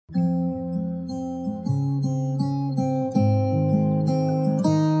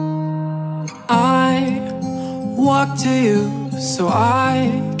talk to you so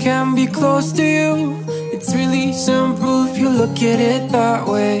I can be close to you. It's really simple if you look at it that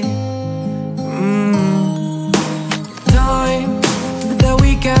way. Time that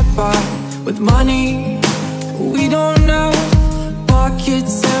we get by with money we don't know.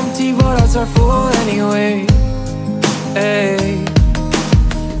 Pockets empty but hearts are full anyway. Hey.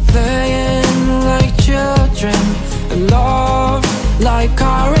 Playing like children and love like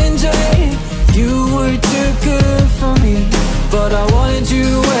R&J. You were too good for me, but I wanted you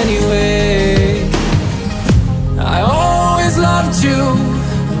anyway. I always loved you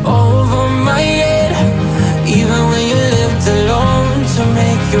over my head, even when you lived alone to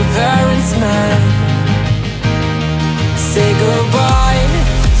make your parents mad. Say goodbye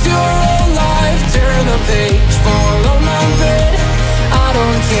to your old life, turn the page, follow my bed. I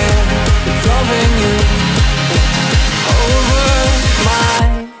don't care if loving you over my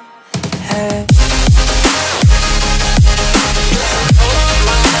head.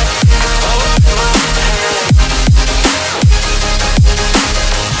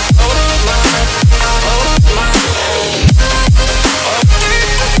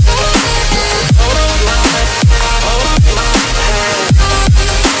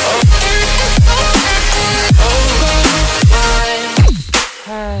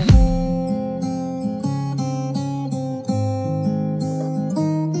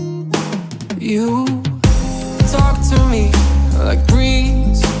 You talk to me like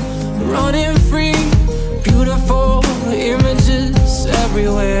breeze, running free, beautiful images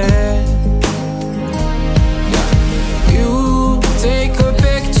everywhere. You take a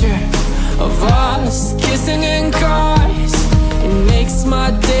picture of us kissing in cars, it makes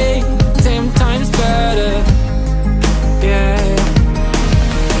my day 10 times better. Yeah,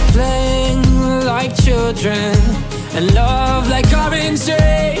 playing like children and love like R&J.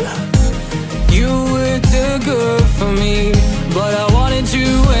 You were too good for me, but I wanted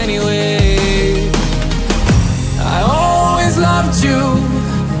you anyway. I always loved you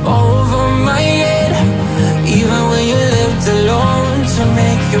over my head, even when you lived alone to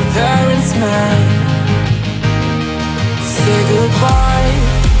make your parents mad. Say goodbye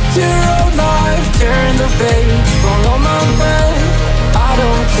to your old life, turn the page, follow my bed. I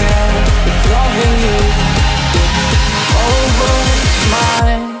don't care if loving you over my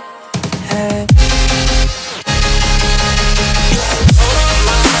head.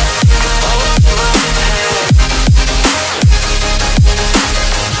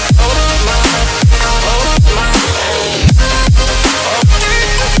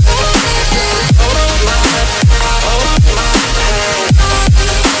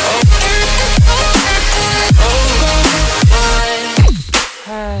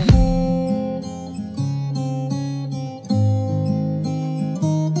 Hey.